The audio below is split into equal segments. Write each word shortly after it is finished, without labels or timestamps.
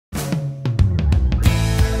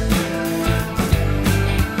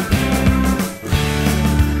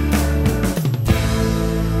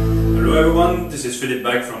is Philip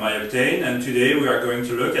back from iOctane, and today we are going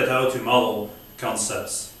to look at how to model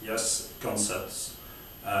concepts. Yes, concepts.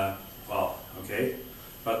 Well, okay,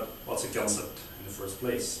 but what's a concept in the first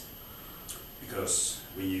place? Because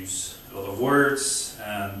we use a lot of words,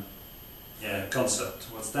 and yeah, concept,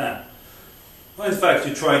 what's that? Well, in fact,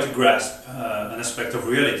 you try to grasp an aspect of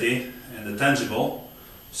reality in the tangible.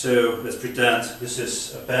 So let's pretend this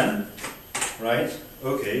is a pen, right?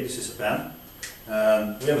 Okay, this is a pen.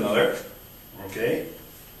 And we have another. Okay.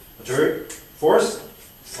 A third. Fourth.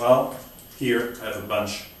 Well, here I have a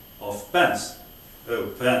bunch of pens.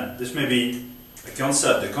 Oh, pen. This may be a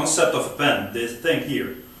concept, the concept of a pen, this thing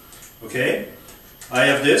here. Okay. I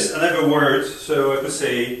have this and I have a word, so I could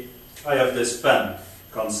say I have this pen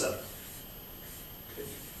concept. Okay.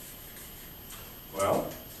 Well,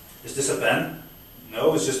 is this a pen?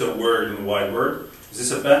 No, it's just a word in a wide word. Is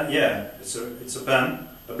this a pen? Yeah, it's a pen.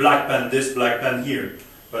 A black pen, this black pen here.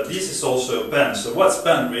 But this is also a pen. So what's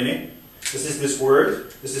pen really? Is this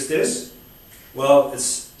word? Is this? Well,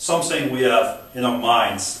 it's something we have in our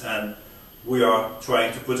minds, and we are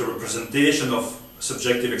trying to put a representation of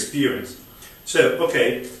subjective experience. So,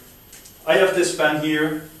 okay, I have this pen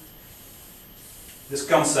here, this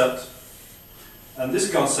concept, and this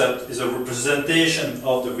concept is a representation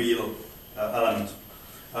of the real element.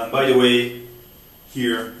 And by the way,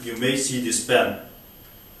 here you may see this pen,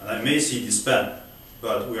 and I may see this pen,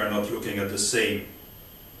 but we are not looking at the same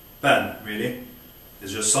pen, really.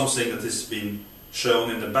 It's just something that is being shown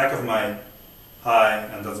in the back of my eye,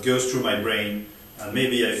 and that goes through my brain, and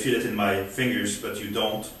maybe I feel it in my fingers, but you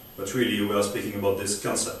don't. But really, we are speaking about this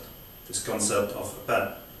concept of a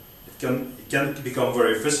pen. It can become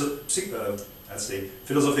very let's say,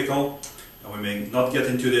 philosophical, and we may not get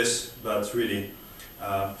into this, but really,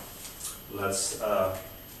 let's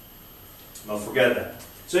not forget that.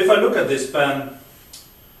 So if I look at this pen,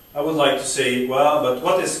 I would like to say, well, but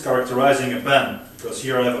what is characterizing a pen? Because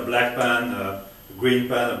here I have a black pen, a green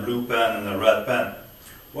pen, a blue pen, and a red pen.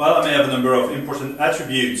 Well, I may have a number of important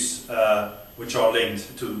attributes which are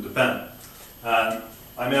linked to the pen. And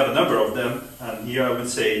I may have a number of them, and here I would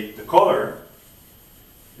say the color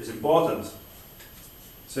is important.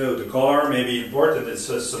 So the color may be important, it's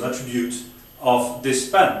an attribute of this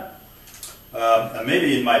pen. And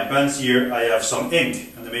maybe in my pens here I have some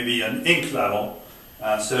ink, and there may be an ink level.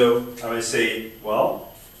 So I may say, well,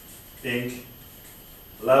 ink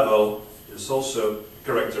level is also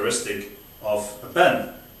characteristic of a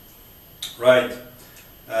pen. Right.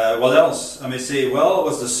 What else? I may say, well,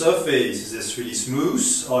 what's the surface? Is this really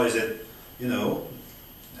smooth, or is it, you know,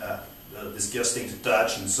 disgusting to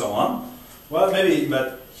touch and so on? Well, maybe,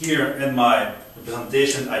 but here in my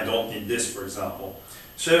representation I don't need this, for example.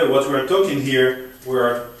 So what we're talking here,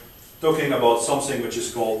 we're talking about something which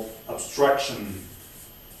is called abstraction.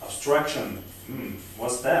 Abstraction,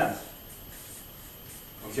 what's that?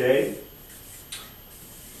 Okay.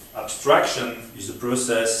 Abstraction is the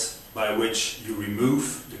process by which you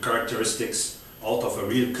remove the characteristics out of a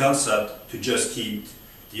real concept to just keep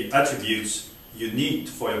the attributes you need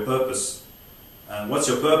for your purpose. And what's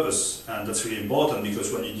your purpose? And that's really important,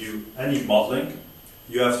 because when you do any modeling,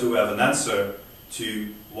 you have to have an answer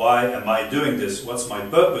to why am I doing this? What's my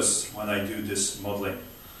purpose when I do this modeling?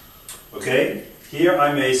 Okay, here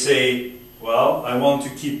I may say, well, I want to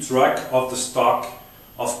keep track of the stock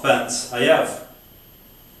of pens I have.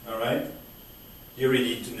 Alright? Do you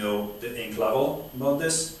really need to know the ink level about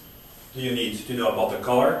this? Do you need to know about the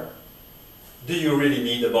color? Do you really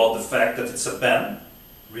need about the fact that it's a pen?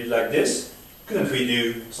 Read like this? Couldn't we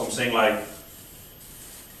do something like,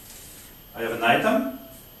 I have an item,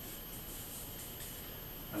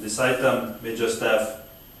 and this item may just have,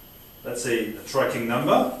 let's say, a tracking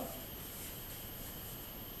number.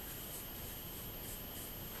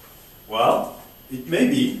 Well, it may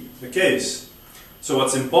be the case. So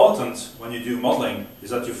what's important when you do modeling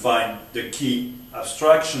is that you find the key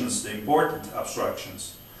abstractions, the important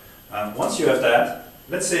abstractions. And once you have that,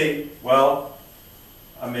 let's say, well,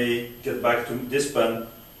 I may get back to this pen,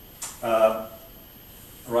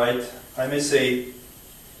 right? I may say,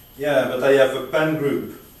 yeah, but I have a pen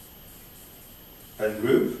group. Pen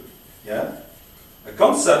group, yeah? A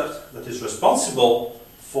concept that is responsible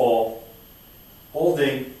for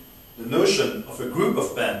holding the notion of a group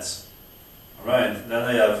of pens. Alright, then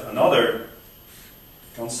I have another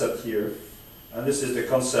concept here, and this is the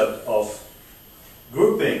concept of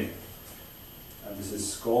grouping. And this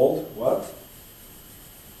is called what?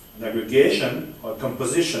 An aggregation or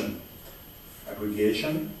composition.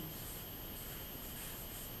 Aggregation.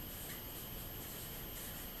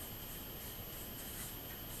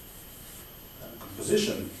 And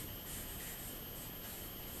composition.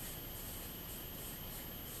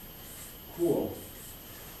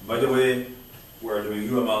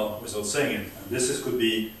 without saying it. And could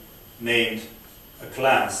be named a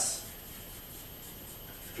class.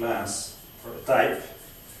 Class or a type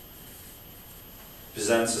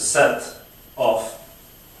presents a set of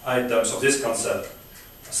items of this concept.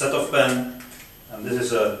 A set of pen, and this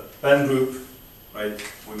is a pen group, right?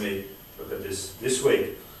 We may look at this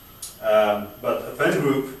way. But a pen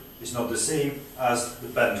group is not the same as the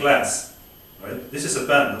pen class, right? This is a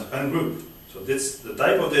pen, not a pen group. So the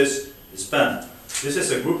type of this is pen. This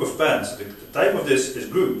is a group of pens. The type of this is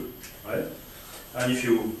group, right? And if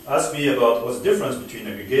you ask me about what's the difference between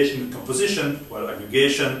aggregation and composition, well,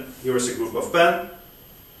 aggregation, here is a group of pen.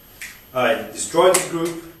 I destroyed the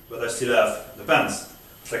group, but I still have the pens.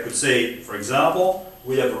 So I could say, for example,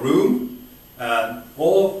 we have a room, and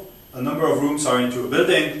a number of rooms are into a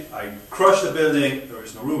building. I crush the building, there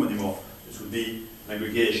is no room anymore. This would be an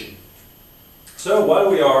aggregation. So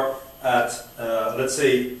while we are at, let's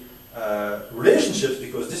say, relationships,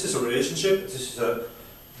 because this is a relationship,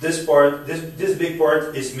 this big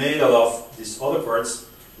part is made out of these other parts.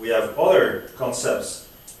 We have other concepts,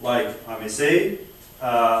 like I may say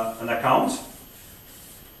an account,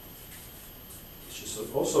 which is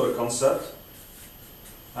also a concept.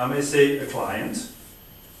 I may say a client.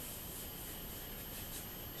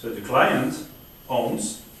 So the client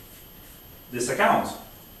owns this account,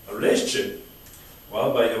 a relationship.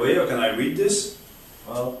 Well, by the way, how can I read this?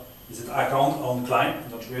 Well, is it account on client?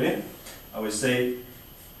 Not really. I will say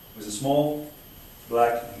with a small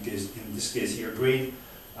black, in this case here green,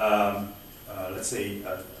 let's say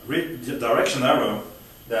a direction arrow,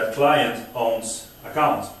 that client owns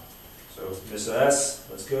account. So Mr. S,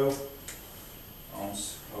 let's go,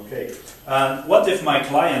 owns, okay. And what if my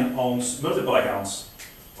client owns multiple accounts?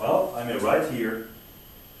 Well, I may write here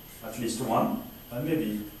at least one, and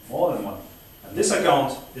maybe more than one. And this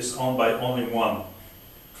account is owned by only one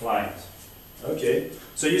client. Okay,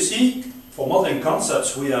 so you see, for modeling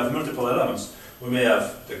concepts, we have multiple elements. We may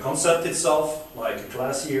have the concept itself, like a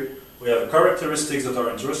class here. We have characteristics that are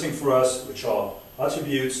interesting for us, which are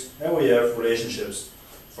attributes, and we have relationships.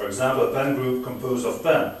 For example, a pen group composed of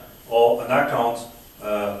pen, or an account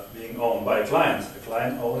being owned by a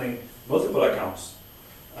client owning multiple accounts.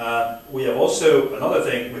 We have also another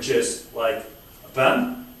thing, which is like a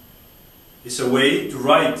pen. It's a way to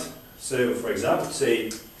write. So, for example,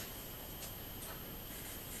 say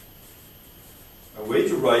a way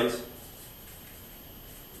to write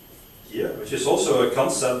here, which is also a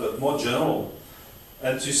concept but more general.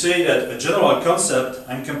 And to say that a general concept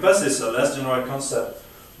encompasses a less general concept,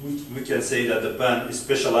 we can say that the pen is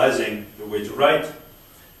specializing the way to write.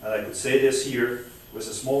 And I could say this here with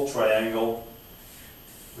a small triangle,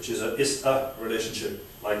 which is a relationship,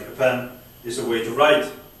 like a pen is a way to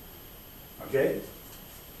write. Okay?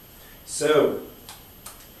 So,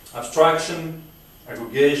 abstraction,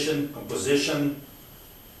 aggregation, composition,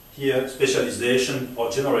 here specialization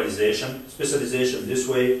or generalization. Specialization this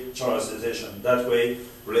way, generalization that way,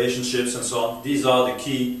 relationships and so on. These are the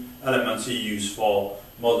key elements you use for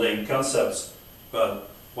modeling concepts. But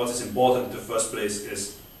what is important in the first place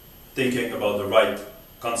is thinking about the right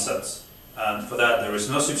concepts. And for that there is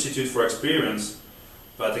no substitute for experience.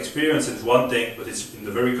 But experience is one thing, but it's in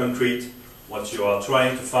the very concrete. What you are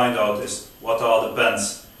trying to find out is what are the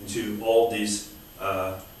pens into all these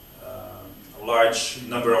large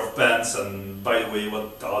number of pens, and by the way,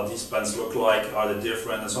 what are these pens look like, are they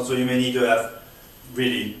different, and so on. So you may need to have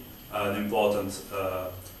really an important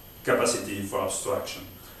capacity for abstraction.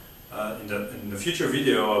 In the future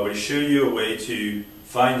video, I will show you a way to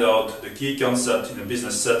find out the key concept in a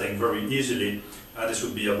business setting very easily, and this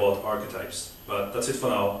would be about archetypes. But that's it for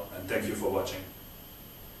now, and thank you for watching.